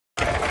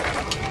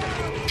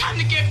time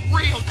to get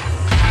real.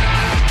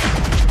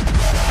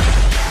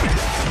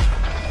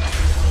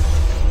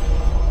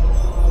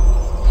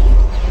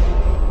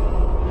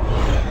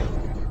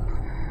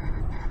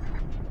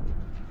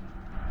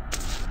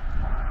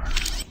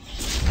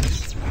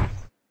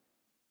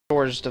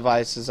 Storage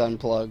device is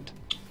unplugged.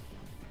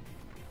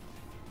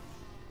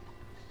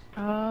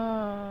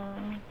 Oh.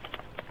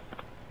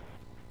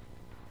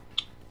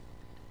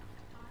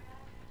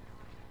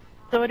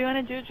 So what do you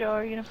want to do, Joe?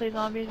 Are you gonna play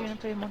zombies? Or are you gonna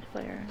play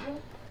multiplayer?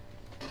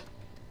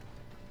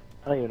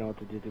 I don't even know what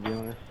to do, to be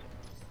honest.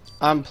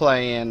 I'm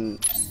playing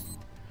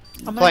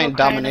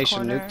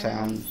Domination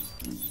Nuketown.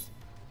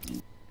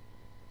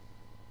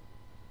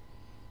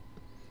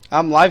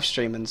 I'm live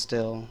streaming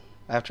still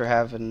after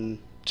having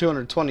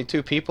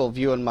 222 people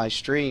viewing my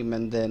stream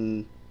and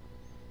then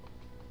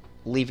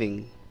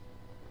leaving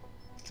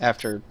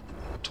after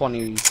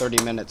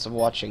 20-30 minutes of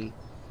watching.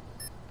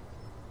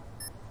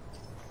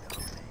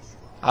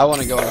 I want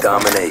to go into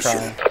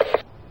Domination.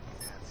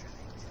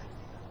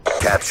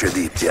 Capture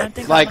the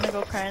objective. Like,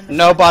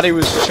 nobody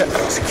was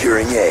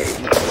securing A.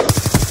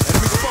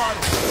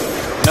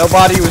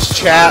 Nobody was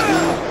chatting.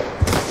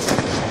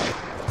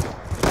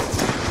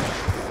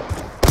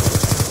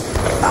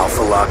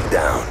 Alpha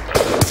lockdown.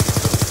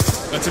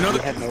 That's another.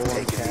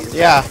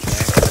 Yeah.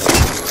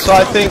 So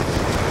I think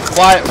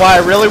why I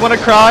really want to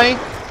cry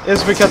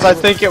is because I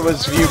think it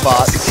was view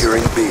bots.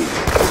 Securing B.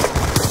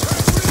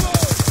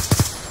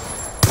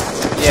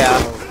 Yeah.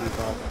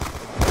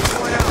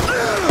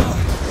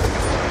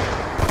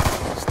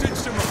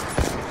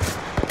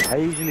 I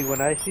usually,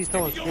 when I see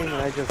someone streaming,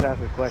 I just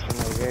ask a question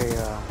like, hey,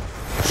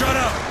 shut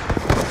up!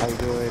 How you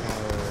doing?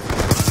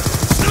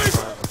 Or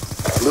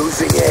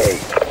losing A.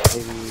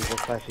 Maybe what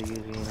class you're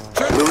using, you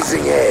know.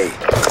 Losing A.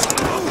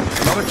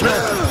 Another kill.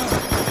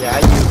 Yeah,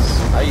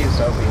 I use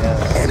OBS.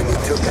 Enemy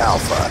took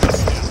Alpha.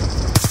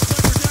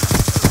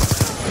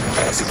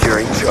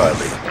 Securing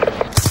Charlie.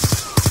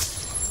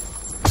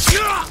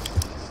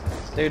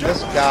 Dude,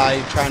 this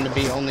guy trying to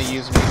be only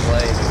using me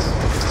blades.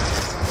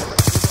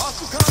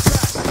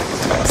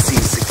 C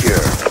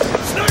secure.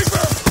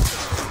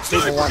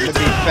 People wanting to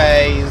be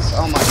phased.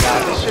 Oh my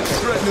god, this shit is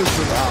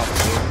neutral out.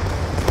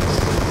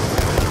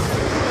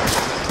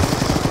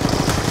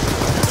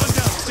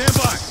 Stand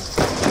by.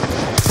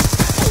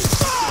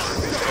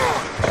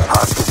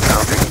 Hostile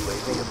counter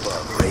UAV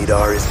above.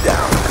 Radar is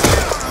down.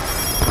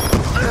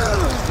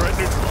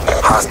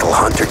 Hostile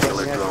hunter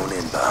killer drone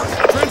inbound.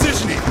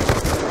 Transitioning.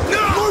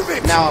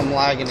 Now I'm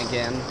lagging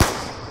again.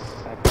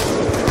 What the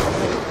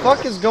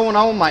fuck is going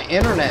on with my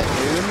internet,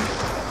 dude?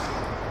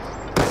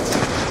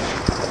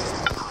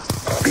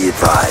 Be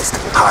advised.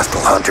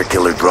 Hostile hunter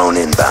killer drone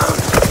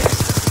inbound.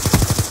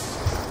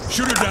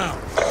 Shoot her down.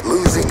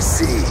 Losing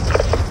C.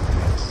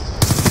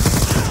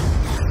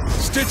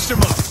 Stitched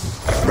him up.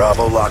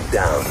 Bravo locked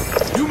down.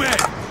 You may.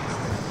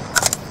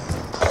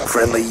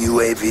 Friendly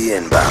UAV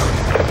inbound.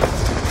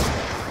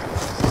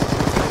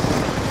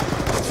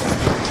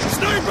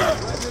 Sniper!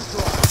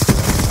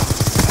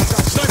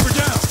 Sniper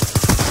down!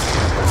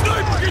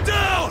 Sniper, get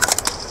down!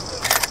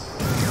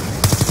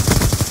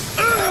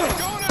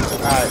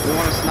 Alright, we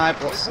want to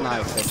snipe? Let's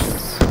snipe,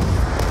 bitches.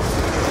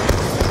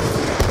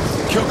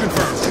 Kill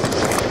confirmed.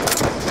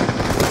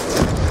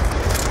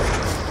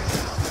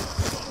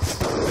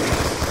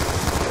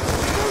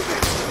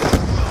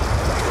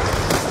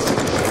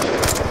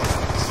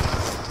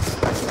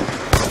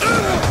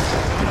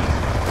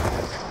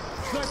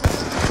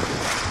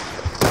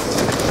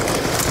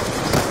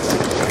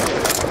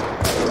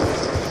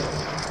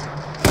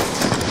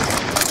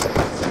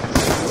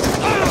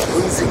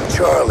 Losing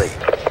Charlie.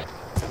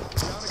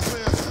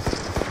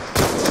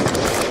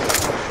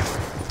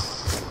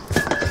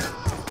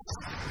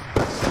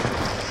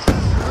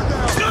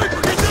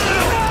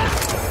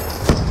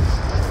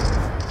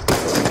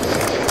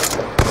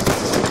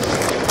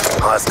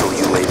 Hostile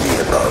UAV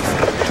above.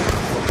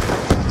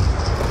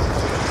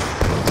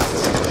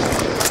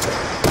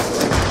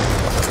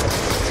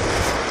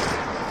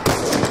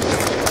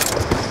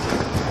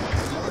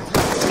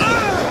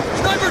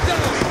 Sniper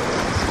down!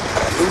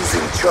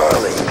 Losing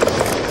Charlie.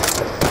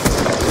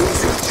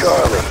 Losing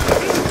Charlie.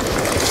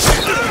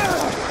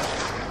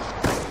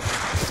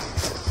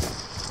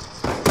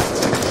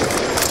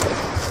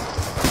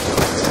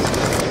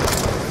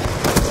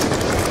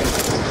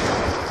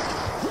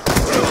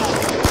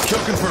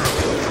 Kill confirmed.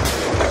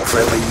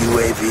 Friendly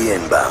UAV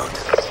inbound.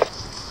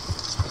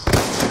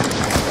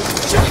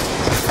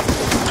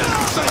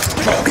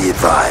 Be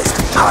advised.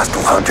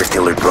 Hostile hunter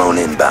killer drone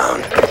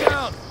inbound.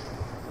 Down!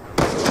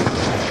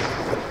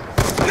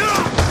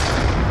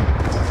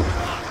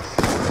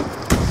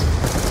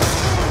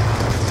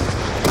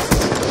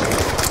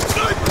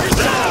 Sniper, get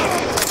down!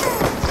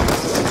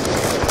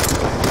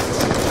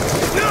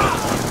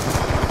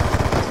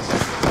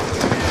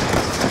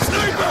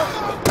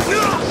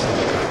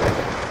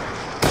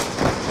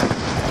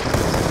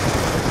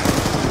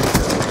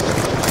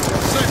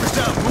 Sniper's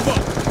down, move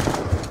up!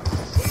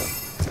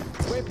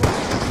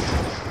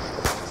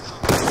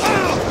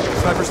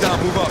 Sniper's down,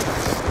 move up!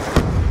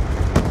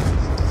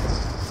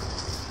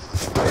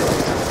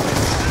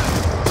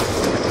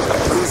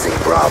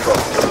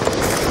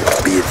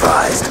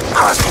 advised.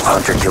 Hostile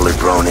hunter-killer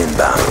drone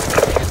inbound.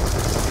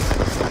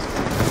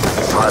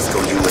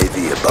 Hostile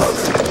UAV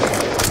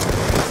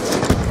above.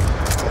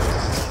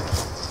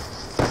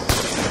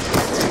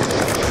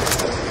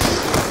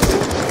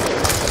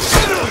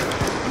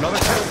 Another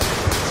kill.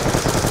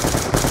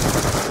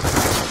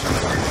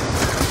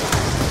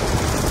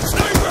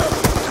 Sniper!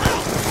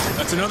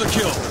 That's another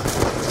kill.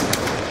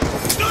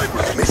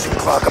 Sniper! Mission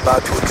clock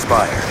about to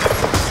expire.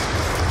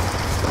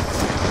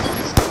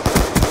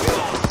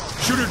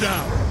 Shoot her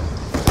down.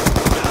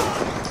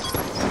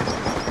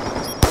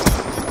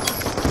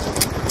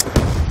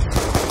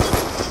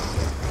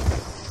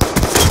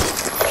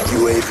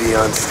 UAV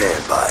on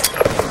standby.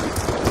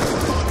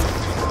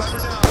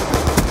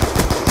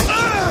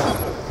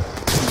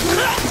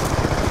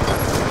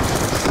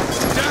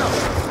 Down.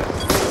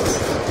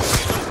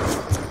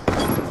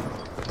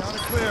 Down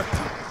and clear.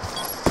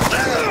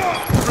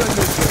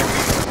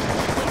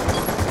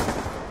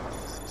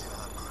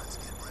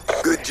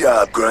 Good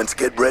job, Grunts.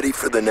 Get ready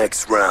for the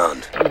next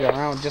round. You got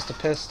around with just a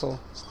pistol.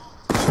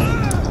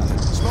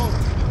 Smoke.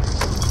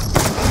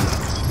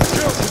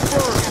 Kill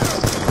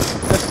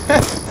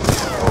confirmed.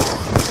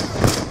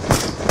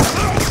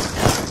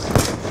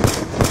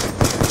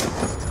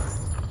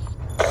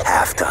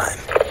 Halftime.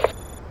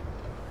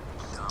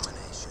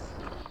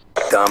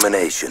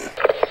 Domination.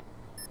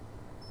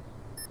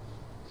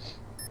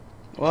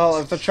 Well,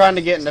 if they're trying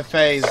to get into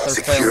phase, they're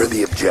Secure failing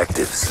the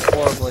objectives.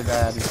 horribly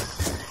bad.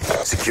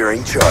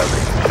 Securing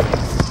Charlie.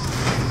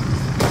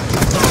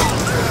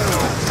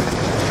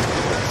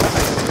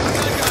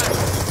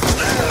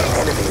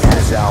 Enemy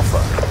has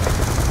Alpha.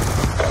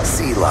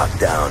 C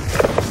lockdown.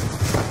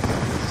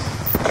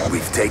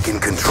 We've taken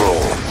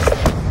control.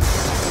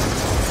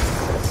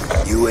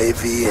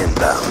 UAV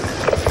inbound.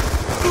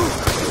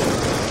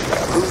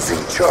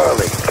 Losing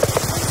Charlie.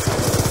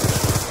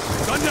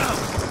 Gun down.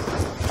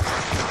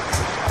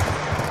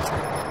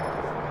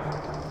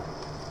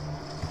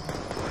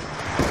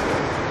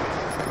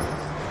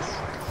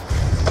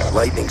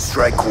 Lightning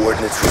strike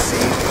coordinates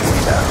received.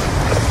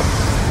 Inbound.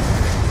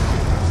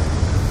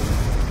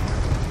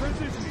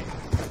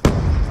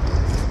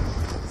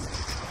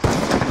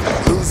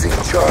 Losing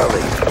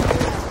Charlie.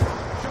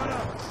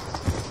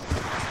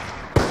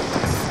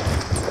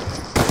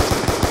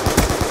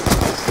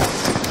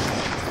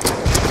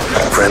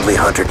 Friendly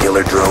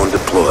hunter-killer drone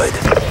deployed.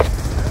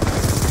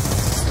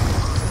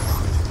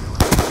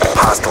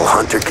 Hostile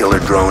hunter-killer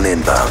drone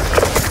inbound.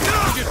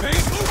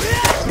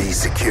 Be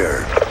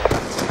secure.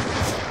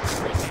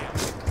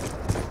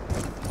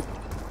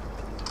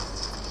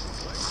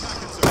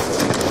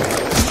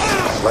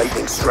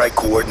 Lightning strike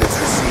coordinates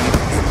received.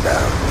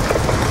 Inbound.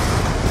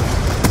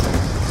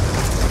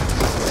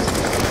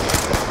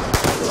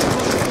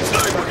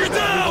 Sniper, get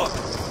down!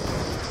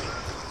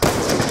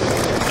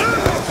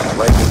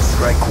 Lightning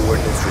strike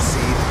coordinates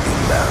received.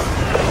 Inbound.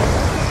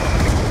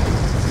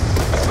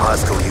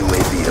 Hostile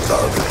UAV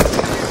above.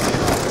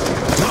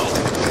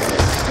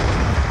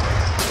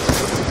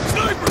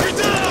 Sniper, get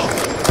down!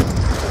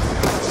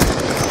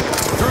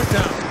 Turret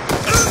down.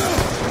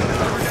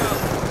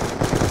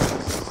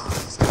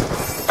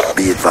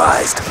 Be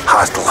advised.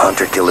 Hostile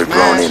hunter-killer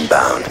drone Smash.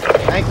 inbound.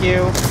 Thank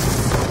you.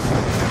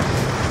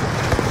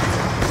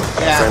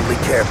 Yeah. Friendly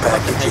care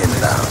package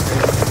inbound.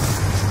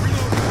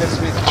 Piss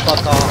me the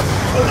fuck off.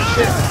 Oh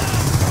shit.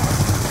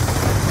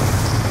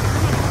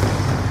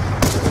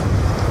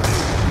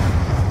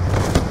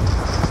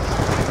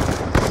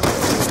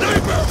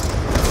 Sniper!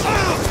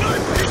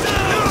 Sniper, get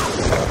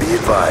down! Be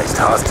advised.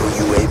 Hostile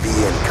UAV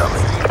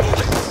incoming.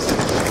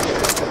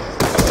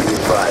 Be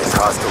advised.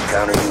 Hostile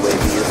counter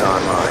UAV is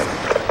online.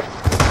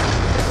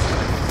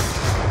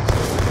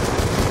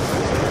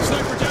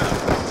 Sniper down!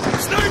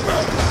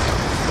 Sniper!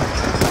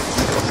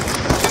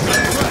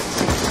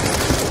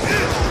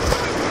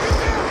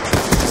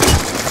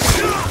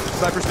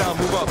 Sniper's down,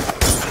 move up.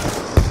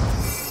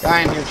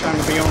 Guy in here trying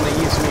to be on the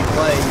easily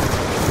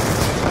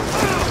played.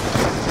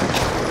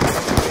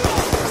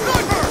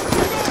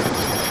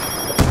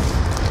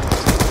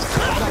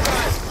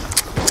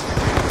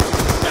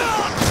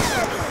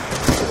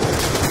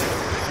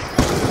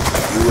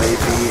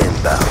 UAV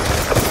inbound.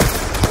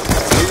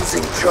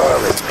 Losing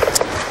Charlie.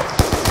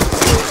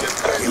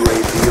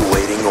 UAV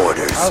awaiting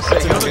orders. I'll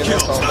sit here and Another do kill.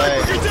 this all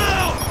Sniper, day. get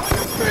down!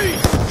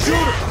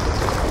 Shooter!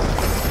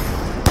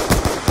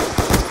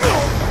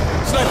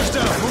 Sniper's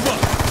down, move up.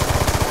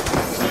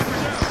 Sniper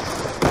down.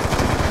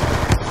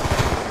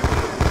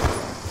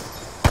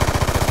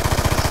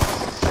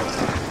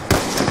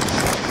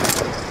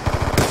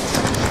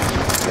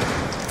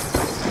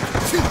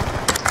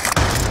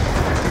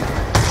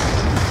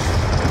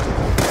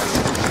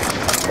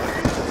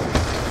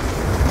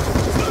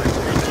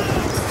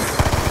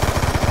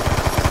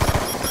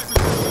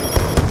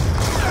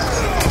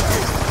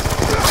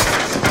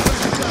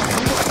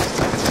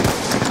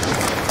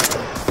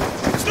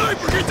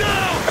 Sniper, get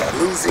down!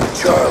 Losing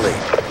Charlie.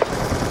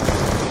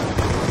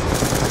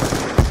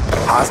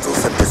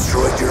 Hostiles have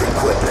destroyed your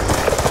equipment.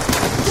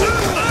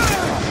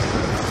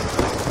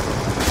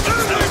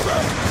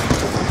 Sniper!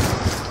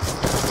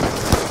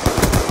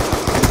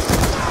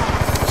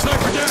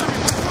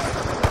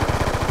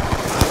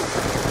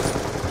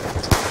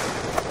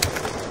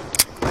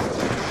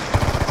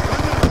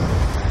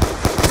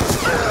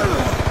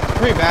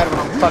 pretty bad when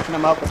I'm fucking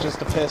them up with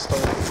just a pistol.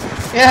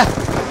 Yeah.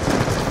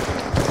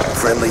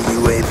 Friendly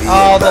UAV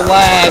Oh, the inbound.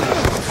 lag.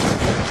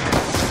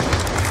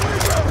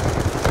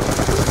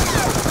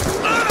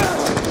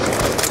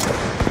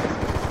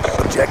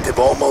 Objective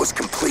almost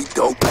complete.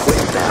 Don't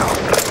quit now.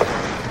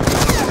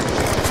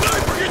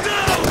 Sniper, get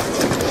down!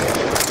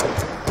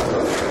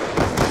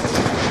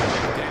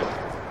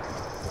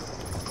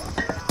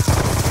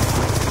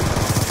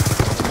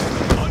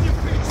 On your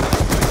feet.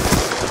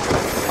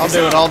 I'll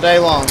do it all day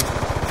long.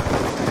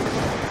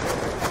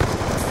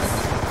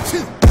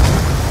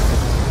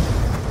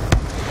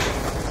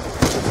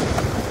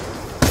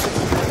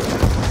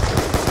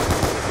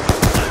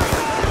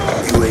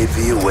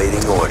 UAV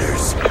awaiting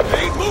orders.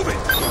 Ain't moving.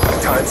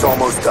 Time's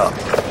almost up.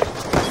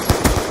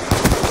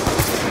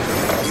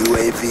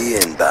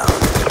 UAV inbound.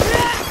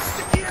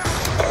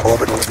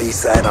 Orbital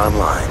VSAT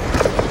online.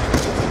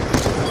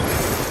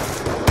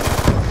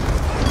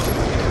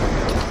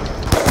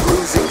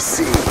 Losing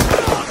C.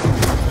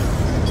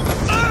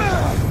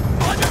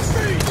 On your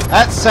feet.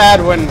 That's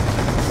sad when...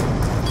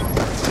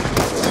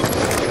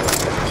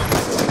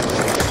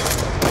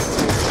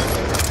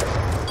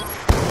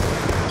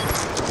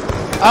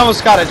 I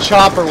almost got a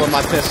chopper with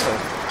my pistol.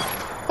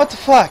 What the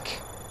fuck?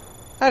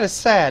 That is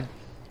sad.